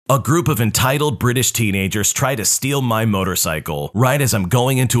A group of entitled British teenagers try to steal my motorcycle right as I'm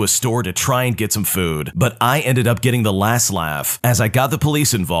going into a store to try and get some food, but I ended up getting the last laugh as I got the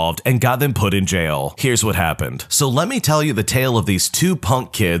police involved and got them put in jail. Here's what happened. So let me tell you the tale of these two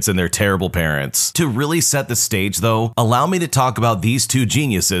punk kids and their terrible parents. To really set the stage though, allow me to talk about these two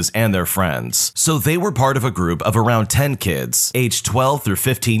geniuses and their friends. So they were part of a group of around 10 kids, aged 12 through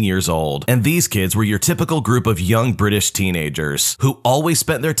 15 years old, and these kids were your typical group of young British teenagers who always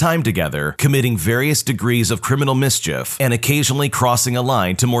spent their time together, committing various degrees of criminal mischief and occasionally crossing a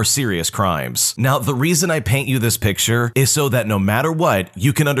line to more serious crimes. Now, the reason I paint you this picture is so that no matter what,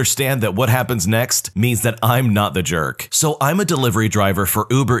 you can understand that what happens next means that I'm not the jerk. So I'm a delivery driver for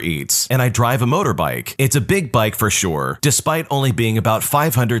Uber Eats, and I drive a motorbike. It's a big bike for sure, despite only being about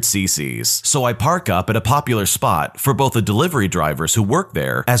 500 cc's. So I park up at a popular spot for both the delivery drivers who work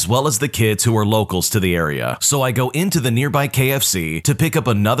there, as well as the kids who are locals to the area. So I go into the nearby KFC to pick up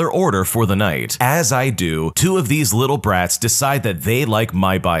another order for the night. As I do, two of these little brats decide that they like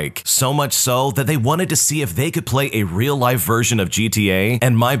my bike, so much so that they wanted to see if they could play a real-life version of GTA,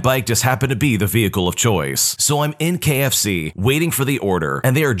 and my bike just happened to be the vehicle of choice. So I'm in KFC, waiting for the order,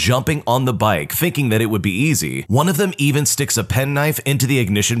 and they are jumping on the bike, thinking that it would be easy. One of them even sticks a penknife into the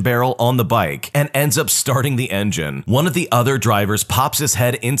ignition barrel on the bike and ends up starting the engine. One of the other drivers pops his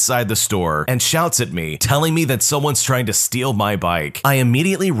head inside the store and shouts at me, telling me that someone's trying to steal my bike. I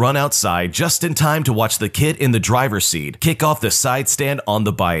immediately run outside just in time to watch the kid in the driver's seat kick off the side stand on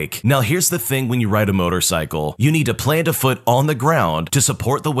the bike. Now here's the thing when you ride a motorcycle. You need to plant a foot on the ground to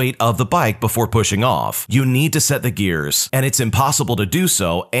support the weight of the bike before pushing off. You need to set the gears, and it's impossible to do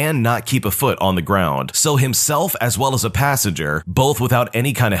so and not keep a foot on the ground. So himself as well as a passenger, both without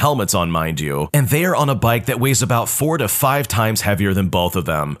any kind of helmets on mind you, and they are on a bike that weighs about 4 to 5 times heavier than both of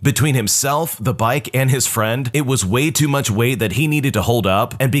them. Between himself, the bike, and his friend, it was way too much weight that he needed to hold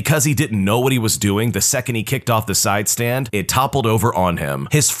up, and because he didn't know what he was doing the second he kicked off the side stand, it toppled over on him.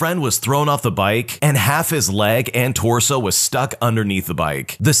 His friend was thrown off the bike, and half his leg and torso was stuck underneath the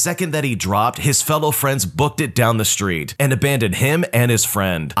bike. The second that he dropped, his fellow friends booked it down the street and abandoned him and his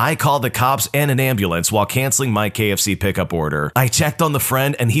friend. I called the cops and an ambulance while canceling my KFC pickup order. I checked on the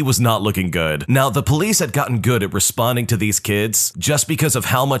friend and he was not looking good. Now, the police had gotten good at responding to these kids just because of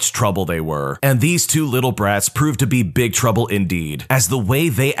how much trouble they were, and these two little brats proved to be big trouble indeed, as the way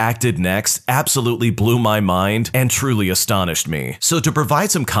they acted next absolutely blew my mind and truly astonished me. So to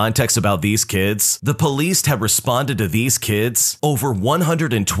provide some context about these kids, the police have responded to these kids over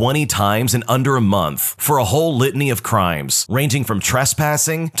 120 times in under a month for a whole litany of crimes, ranging from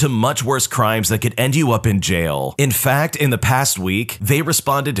trespassing to much worse crimes that could end you up in jail. In fact, in the past week, they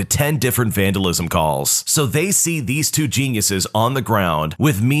responded to 10 different vandalism calls. So they see these two geniuses on the ground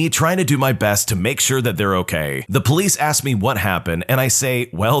with me trying to do my best to make sure that they're okay. The police ask me what happened, and I say,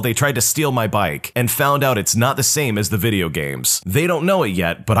 well, they tried to steal my bike and found out it's not the same as the video games. They don't know it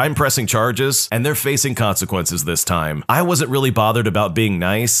yet, but I'm pressing charges and they're facing consequences this time. I wasn't really bothered about being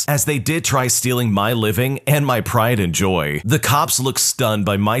nice, as they did try stealing my living and my pride and joy. The cops looked stunned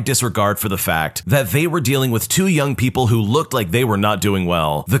by my disregard for the fact that they were dealing with two young people who looked like they were not doing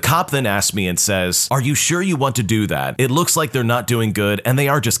well. The cop then asked me and says, "Are you sure you want to do that? It looks like they're not doing good and they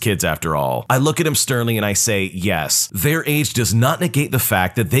are just kids after all." I look at him sternly and I say, yes, their age does not negate the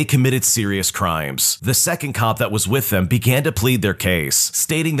fact that they committed serious crimes. The second cop that was with them began to plead their case,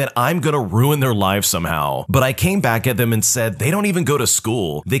 stating that I'm gonna ruin their lives somehow. But I came back at them and said they don't even go to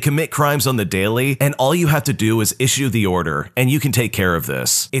school. They commit crimes on the daily, and all you have to do is issue the order, and you can take care of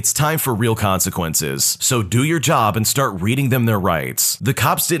this. It's time for real consequences. So do your job and start reading them their rights. The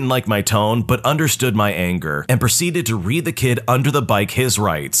cops didn't like my tone, but understood my anger, and proceeded to read the kid under the bike his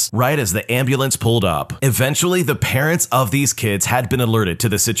rights, right as the ambulance pulled up. Eventually, the parents of these kids had been alerted to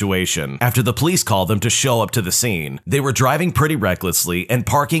the situation after the police called them to show up to the scene. They were driving pretty recklessly and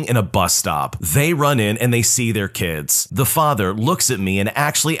parking in a bus stop. They run in and they see their kids. The father looks at me and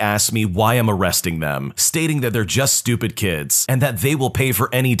actually asks me why I'm arresting them, stating that they're just stupid kids and that they will pay for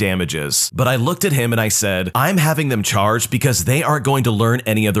any damages. But I looked at him and I said, I'm having them charged because they aren't going to learn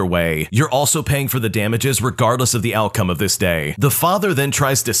any other way. You're also paying for the damages regardless of the outcome of this day. The father then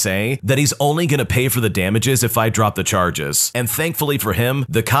tries to say that he's only going to pay for the damages if I drop the charges. And thankfully for him,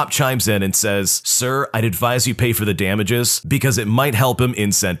 the cop chimes in and says, "Sir, I'd advise you pay for the damages because it might help him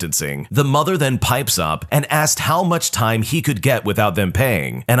in sentencing." The mother then pipes up and asked how much time he could get without them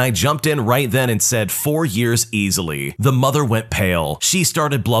paying. And I jumped in right then and said 4 years easily. The mother went pale. She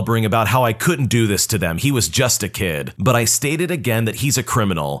started blubbering about how I couldn't do this to them. He was just a kid. But I stated again that he's a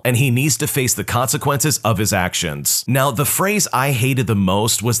criminal and he needs to face the consequences of his actions. Now, the phrase I hated the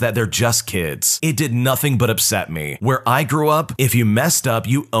most was that they're just kids. It did nothing but upset me. Where I grew up, if you you messed up,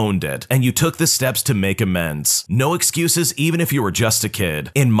 you owned it, and you took the steps to make amends. No excuses, even if you were just a kid.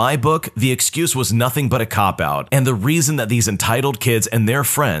 In my book, the excuse was nothing but a cop-out, and the reason that these entitled kids and their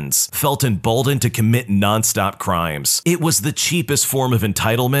friends felt emboldened to commit non-stop crimes. It was the cheapest form of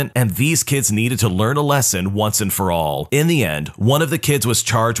entitlement, and these kids needed to learn a lesson once and for all. In the end, one of the kids was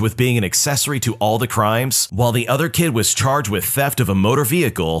charged with being an accessory to all the crimes, while the other kid was charged with theft of a motor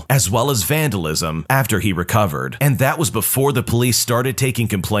vehicle as well as vandalism after he recovered. And that was before the police started taking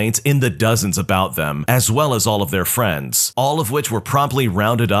complaints in the dozens about them, as well as all of their friends, all of which were promptly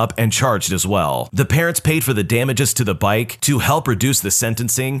rounded up and charged as well. The parents paid for the damages to the bike to help reduce the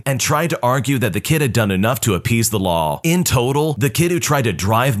sentencing and tried to argue that the kid had done enough to appease the law. In total, the kid who tried to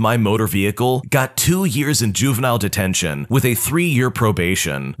drive my motor vehicle got 2 years in juvenile detention with a 3-year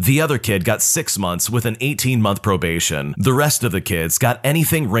probation. The other kid got 6 months with an 18-month probation. The rest of the kids got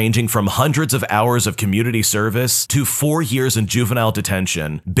anything ranging from hundreds of hours of community service to 4 years in juvenile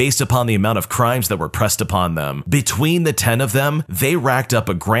detention based upon the amount of crimes that were pressed upon them. Between the 10 of them, they racked up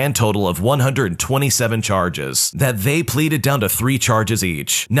a grand total of 127 charges that they pleaded down to 3 charges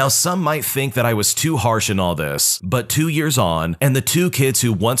each. Now, some might think that I was too harsh in all this, but 2 years on, and the 2 kids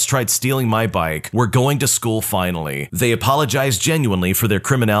who once tried stealing my bike were going to school finally. They apologized genuinely for their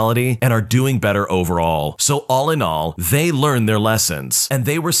criminality and are doing better overall. So all in all, they learned their lessons, and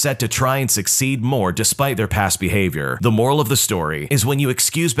they were set to try and succeed more despite their past behavior. The moral of the story is when you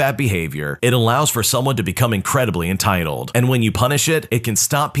excuse bad behavior, it allows for someone to become incredibly entitled. And when you punish it, it can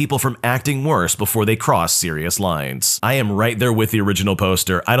stop people from acting worse before they cross serious lines. I am right there with the original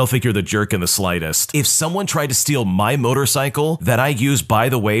poster. I don't think you're the jerk in the slightest. If someone tried to steal my motorcycle that I use, by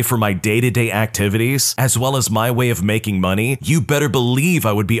the way, for my day-to-day activities, as well as my way of making money, you better believe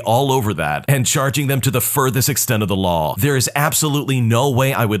I would be all over that and charging them to the furthest extent of the law. There is absolutely no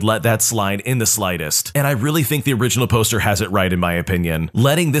way I would let that slide in the slightest. And I really think the original poster has it right in my opinion.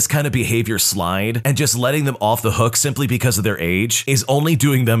 Letting this kind of behavior slide and just letting them off the hook simply because of their age is only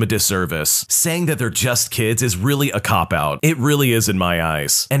doing them a disservice. Saying that they're just kids is really a cop-out. It really is in my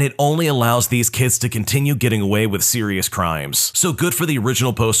eyes. And it only allows these kids to continue getting away with serious crimes. So good for the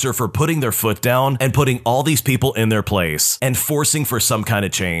original poster for putting their foot down and putting all these people in their place and forcing for some kind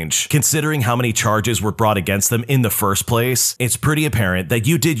of change. Considering how many charges were brought against them in the first place, it's pretty apparent that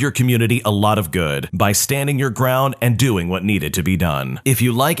you did your community a lot of good by standing your ground and doing what needed to be done. If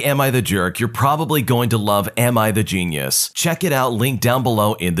you like Am I the Jerk, you're probably going to love Am I the Genius. Check it out, link down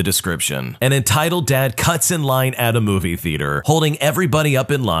below in the description. An entitled dad cuts in line at a movie theater, holding everybody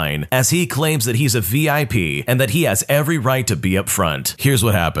up in line as he claims that he's a VIP and that he has every right to be up front. Here's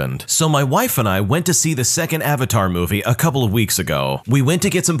what happened. So my wife and I went to see the second Avatar movie a couple of weeks ago. We went to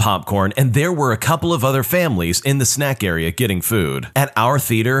get some popcorn and there were a couple of other families in the snack area getting food. At our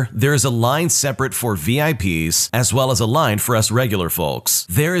theater, there is a line separate for VIPs as well as a line for us regular folks.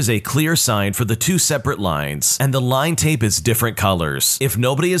 There is a clear sign for the 2 separate lines and the line tape is different colors. If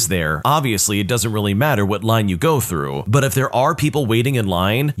nobody is there, obviously it doesn't really matter what line you go through, but if there are people waiting in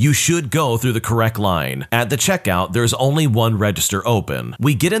line, you should go through the correct line. At the checkout, there's only one register open.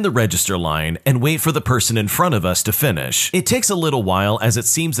 We get in the register line and wait for the person in front of us to finish. It takes a little while as it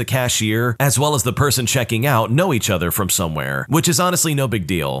seems the cashier as well as the person checking out know each other from somewhere, which is honestly no big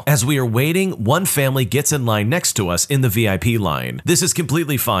deal. As we are waiting, one family gets in line next to us in the VIP line. This is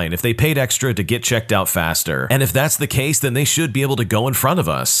completely fine if they paid extra to get checked out faster, and if that's the case, then they should be able to go in front of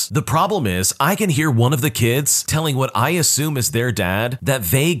us. The problem is, I can hear one of the kids telling what I assume is their dad that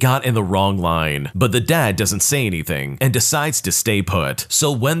they got in the wrong line, but the dad doesn't say anything and decides to stay put.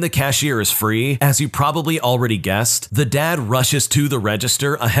 So when the cashier is free, as you probably already guessed, the dad rushes to the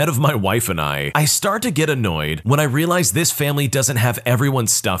register ahead of my wife and I. I start to get annoyed when I realize this family doesn't have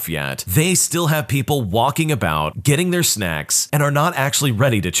everyone's stuff yet. They still have people walking about, getting their snacks, and are not actually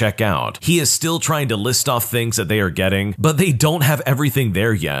ready to check out. He is still trying to list off things that they are getting, but they don't have everything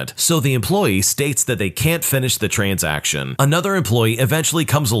there yet. So the employee states that they can't finish the transaction. Another employee eventually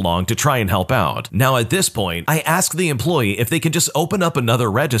comes along to try and help out. Now at this point, I ask the employee if they can just open up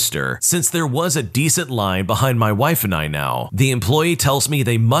another register, since there was a decent line behind my wife and I now. The employee tells me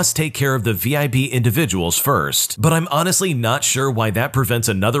they must take care of the VIP individuals first, but I'm honestly not sure why that prevents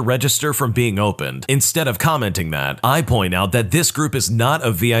another register from being opened. Instead of commenting that, I point out that this group is not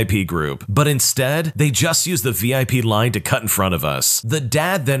a VIP group, but instead, they just use the VIP line to cut in front of us. The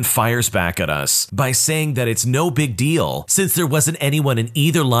dad then fires back at us by saying that it's no big deal since there wasn't anyone in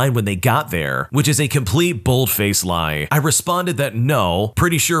either line when they got there, which is a complete bold-faced lie. I responded that no,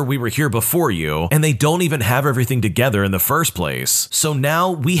 pretty sure we were here before you, and they don't even have everything together in the first place. So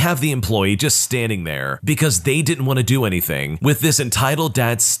now we have the employee just standing there because they didn't want to do anything, with this entitled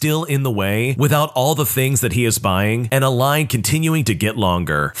dad still in the way without all the things that he is buying, going, and a line continuing to get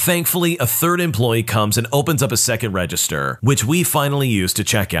longer. Thankfully, a third employee comes and opens up a second register, which we finally use to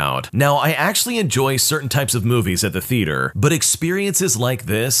check out. Now, I actually enjoy certain types of movies at the theater, but experiences like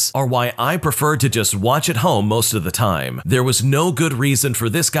this are why I prefer to just watch at home most of the time. There was no good reason for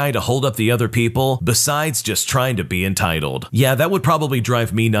this guy to hold up the other people besides just trying to be entitled. Yeah, that would probably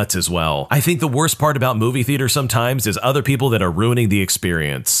drive me nuts as well. I think the worst part about movie theater sometimes is other people that are ruining the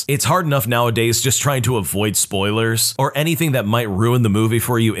experience. It's hard enough nowadays just trying to avoid spoilers or anything that might ruin the movie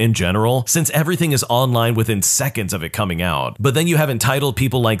for you in general, since everything is online within seconds of it coming out. But then you have entitled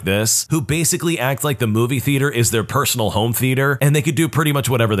people like this who basically act like the movie theater is their personal home theater and they could do pretty much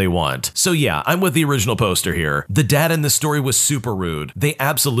whatever they want. So yeah, I'm with the original poster here. The dad in this story was super rude. They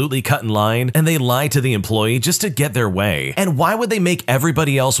absolutely cut in line and they lied to the employee just to get their way. And why would they make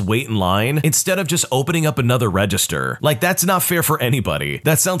everybody else wait in line instead of just opening up another register? Like, that's not fair for anybody.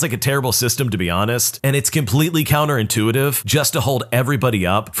 That sounds like a terrible system, to be honest, and it's completely counterintuitive just to hold everybody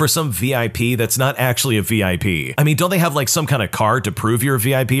up for some VIP that's not actually a VIP. I mean, don't they have like some kind of card to prove you're a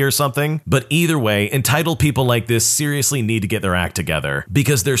VIP or something? But either way, entitled people like this seriously need to get their act together,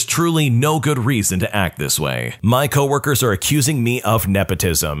 because there's truly no good reason to act this way. My coworkers are accusing me of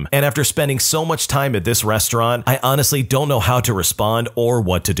nepotism, and after spending so much time at this restaurant, I honestly don't know how to respond or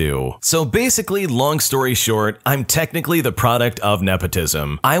what to do. So basically, long story short, I'm technically the product of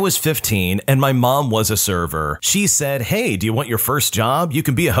nepotism. I was 15 and my mom was a server. She said, "Hey, do you want your first job? You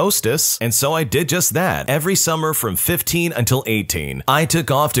can be a hostess." And so I did just that. Every summer from 15 until 18, I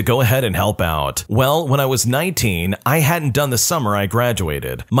took off to go ahead and help out. Well, when I was 19, I hadn't done the summer I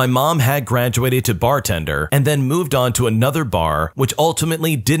graduated. My mom had graduated to bartender and then moved on to another bar, which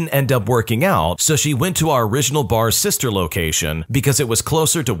ultimately didn't end up working out, so she went to our original bar's sister location because it was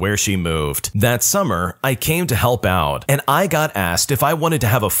closer to where she moved. That summer, I came to help out, and I got asked if I wanted to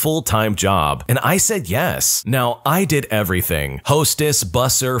have a full-time job, and I said yes. Now, I did everything: hostess,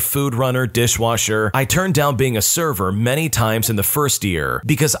 busser, food runner, dishwasher. I turned down being a server many times in the first year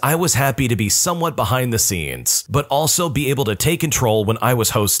because I was happy to be somewhat behind the scenes, but also be able to take control when I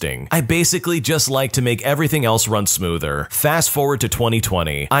was hosting. I basically just like to make everything else run smoother. Fast forward to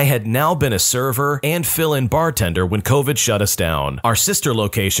 2020, I had now been a server and fill-in bartender when COVID shut us down. Our sister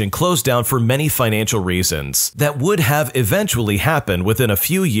location closed down for many financial reasons that would have eventually happened within a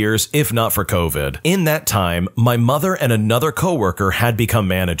few years if not for COVID. In that time, my mother and another coworker had become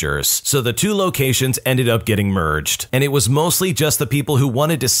managers, so the two locations ended up getting merged, and it was mostly just the people who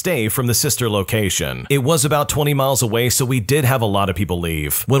wanted to stay from the sister location. It was about 20 miles away, so we did have a lot of people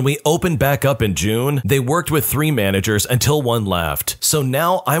leave. When we opened back up in June, they worked with 3 managers until one left. So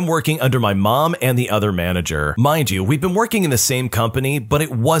now I'm working under my mom and the other manager. Mind you, we've been working in the same company, but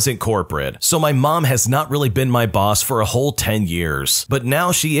it wasn't corporate. So my mom has not really been my boss for a whole 10 years, but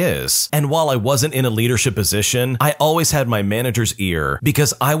now she is. And while I wasn't in a leadership position, I always had my manager's ear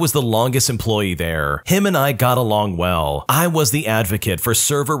because I was the longest employee there. Him and I got along well. I was the advocate for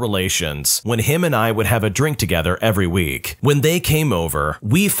server relations when him and I would have a drink together every week. When they came over,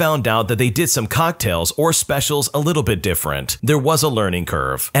 we found out that they did some cocktails or specials a little bit different. There was a learning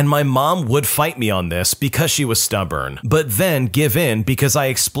curve, and my mom would fight me on this because she was stubborn, but then give in because I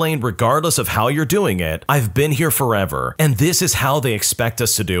explained regardless of how you're doing it, I've been here forever, and this is how they expect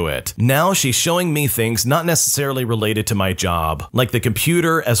us to do it. Now she's showing me things not necessarily related to my job, like the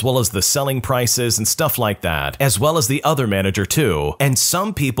computer as well as the selling prices and stuff like that, as well as the other manager too. And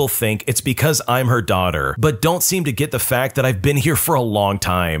some people think it's because I'm her daughter, but don't seem to get the fact that I've been here for a long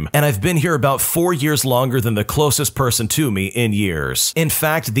time, and I've been here about 4 years longer than the closest person to me in years. In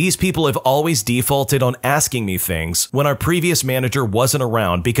fact, these people have always defaulted on asking me things when our previous manager wasn't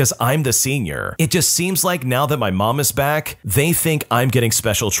around because I'm the senior. It just seems like now that my mom is back, they think I'm getting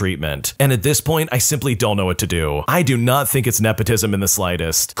special treatment. And at this point, I simply don't know what to do. I do not think it's nepotism in the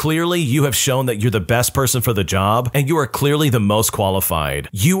slightest. Clearly, you have shown that you're the best person for the job, and you are clearly the most qualified.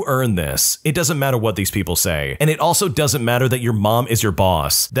 You earn this. It doesn't matter what these people say. And it also doesn't matter that your mom is your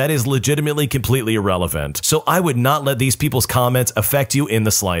boss. That is legitimately completely irrelevant. So I would not let these people's comments affect you in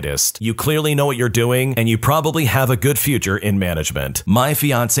the slightest. You clearly know what you're doing, and you probably have a good future in management. My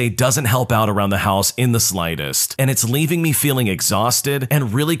fiance doesn't help out around the house in the slightest, and it's leaving me feeling exhausted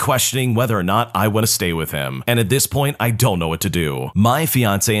and really questioning whether or not I want to stay with him. And at this point, I don't know what to do. My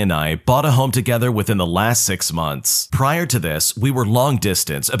fiance and I bought a home together within the last 6 months. Prior to this, we were long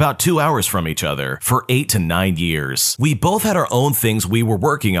distance, about 2 hours from each other, for 8 to 9 years. We both had our own things we were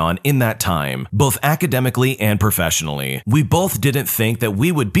working on in that time, both academically and professionally. We both didn't think that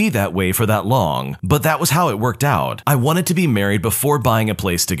we would be that way for that long, but that was how it worked out. I wanted to be married before buying a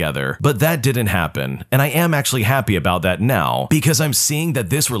place together, but that didn't happen, and I am actually happy about that now because I'm seeing that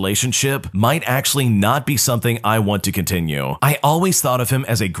this relationship might actually not not be something I want to continue. I always thought of him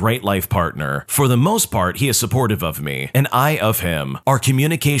as a great life partner. For the most part, he is supportive of me, and I of him. Our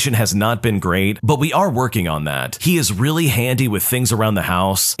communication has not been great, but we are working on that. He is really handy with things around the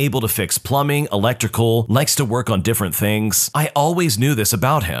house, able to fix plumbing, electrical, likes to work on different things. I always knew this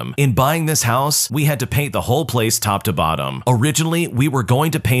about him. In buying this house, we had to paint the whole place top to bottom. Originally, we were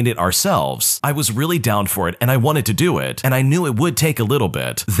going to paint it ourselves. I was really down for it and I wanted to do it, and I knew it would take a little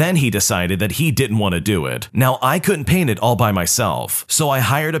bit. Then he decided that he didn't want to do it. Now, I couldn't paint it all by myself, so I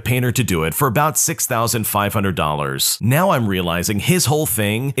hired a painter to do it for about $6,500. Now I'm realizing his whole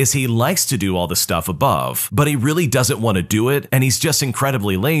thing is he likes to do all the stuff above, but he really doesn't want to do it, and he's just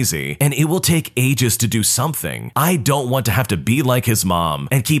incredibly lazy, and it will take ages to do something. I don't want to have to be like his mom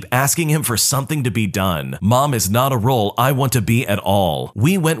and keep asking him for something to be done. Mom is not a role I want to be at all.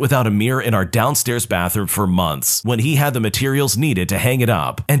 We went without a mirror in our downstairs bathroom for months when he had the materials needed to hang it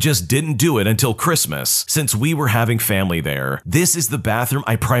up, and just didn't do it until Christmas since we were having family there. This is the bathroom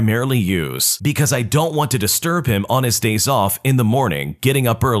I primarily use because I don't want to disturb him on his days off in the morning, getting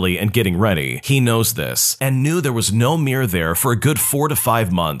up early and getting ready. He knows this and knew there was no mirror there for a good 4 to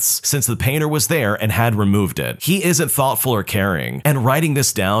 5 months since the painter was there and had removed it. He isn't thoughtful or caring, and writing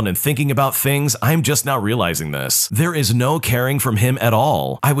this down and thinking about things, I'm just not realizing this. There is no caring from him at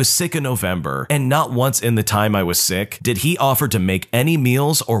all. I was sick in November, and not once in the time I was sick did he offer to make any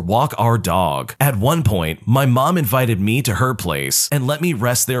meals or walk our dog. At one point, my mom invited me to her place and let me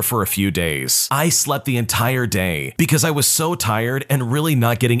rest there for a few days. I slept the entire day because I was so tired and really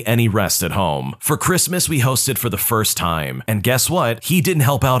not getting any rest at home. For Christmas, we hosted for the first time, and guess what? He didn't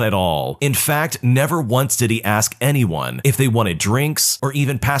help out at all. In fact, never once did he ask anyone if they wanted drinks or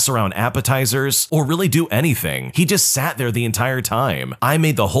even pass around appetizers or really do anything. He just sat there the entire time. I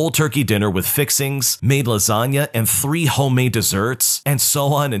made the whole turkey dinner with fixings, made lasagna and 3 homemade desserts, and so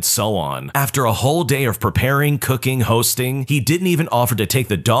on and so on. After a whole day of preparing, cooking, hosting, he didn't even offer to take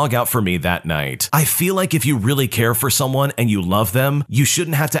the dog out for me that night. I feel like if you really care for someone and you love them, you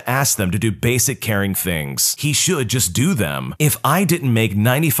shouldn't have to ask them to do basic caring things. He should just do them. If I didn't make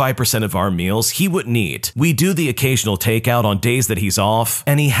 95% of our meals, he wouldn't eat. We do the occasional takeout on days that he's off,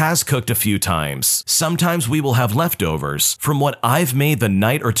 and he has cooked a few times. Sometimes we will have leftovers from what I've made the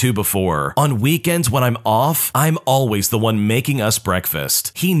night or two before. On weekends when I'm off, I'm always the one making us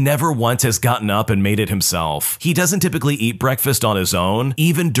breakfast. He never once has gotten up and made it himself. He doesn't typically eat breakfast on his own,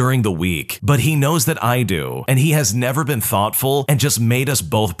 even during the week, but he knows that I do, and he has never been thoughtful and just made us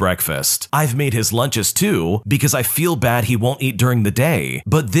both breakfast. I've made his lunches too, because I feel bad he won't eat during the day,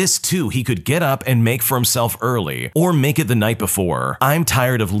 but this too he could get up and make for himself early, or make it the night before. I'm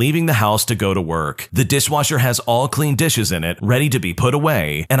tired of leaving the house to go to work. The dishwasher has all clean dishes in it, ready to be put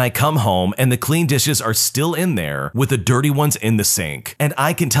away, and I come home and the clean dishes are still in there with the dirty ones in the sink. And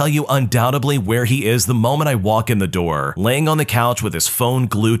I can tell you undoubtedly where he is the moment I walk in the door, laying on the couch with his phone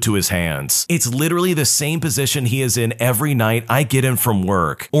glued to his hands. It's literally the same position he is in every night I get in from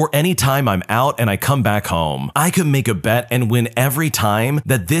work, or any time I'm out and I come back home. I could make a bet and win every time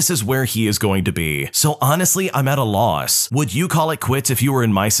that this is where he is going to be. So honestly, I'm at a loss. Would you call it quits if you were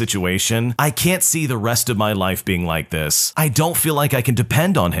in my situation? I can't see the rest of my life being like this. I don't feel like I can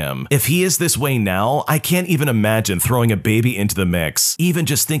depend on him. If he is this way now, I can't even imagine throwing a baby into the mix, even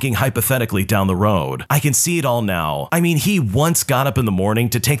just thinking hypothetically down the road. I can see it all now. I mean, he once got up in the morning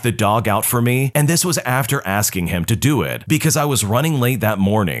to take the dog out for me, and this was after asking him to do it because I was running late that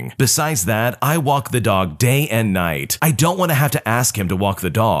morning. Besides that, I walk the dog day and night. I don't want to have to ask him to walk the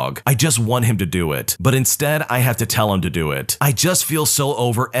dog. I just want him to do it. But instead, I have to tell him to do it. I just feel so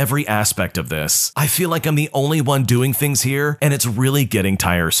over every aspect of this. I feel like I'm the only one doing things here, and it's really getting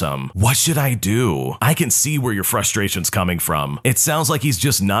tiresome. What should I do? I can see where your frustration's coming from. It sounds like he's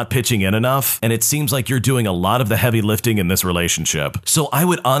just not pitching in enough, and it seems like you're doing a lot of the heavy lifting in this relationship. So I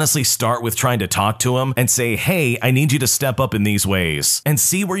would honestly start with trying to talk to him and say, hey, I need you to step up in these ways, and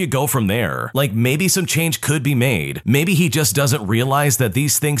see where you go from there. Like, maybe some change could be made. Maybe he just doesn't realize that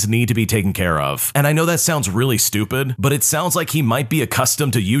these things need to be taken care of. And I know that sounds really stupid, but it sounds like he might be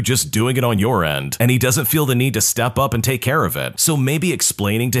accustomed to you just doing it on your end, and he doesn't feel the need to step up and take care of it. So maybe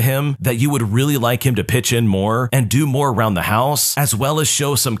explaining to him that you would really like him to pitch in more and do more around the house, as well as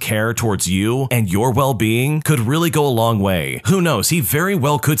show some care towards you and your well-being, could really go a long way. Who knows, he very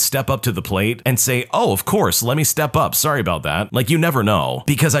well could step up to the plate and say, oh, of course, let me step up, sorry about that. Like, you never know.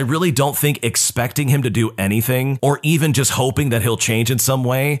 Because I really don't think expecting him to do anything, or even just hoping that he'll change in some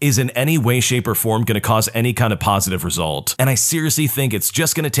way, is in any way, shape, or form going to cause any kind of positive result. And I seriously think it's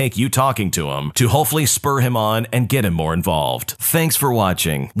just going to take you talking to him to hopefully spur him on and get him more involved. Thanks for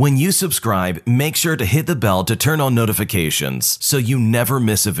watching. When you subscribe, make sure to hit the bell to turn on notifications so you never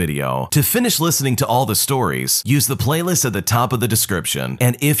miss a video. To To finish listening to all the stories, use the playlist at the top of the description.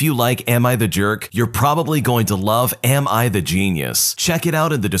 And if you like Am I the Jerk, you're probably going to love Am I the Genius. Check it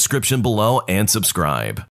out in the description below and subscribe.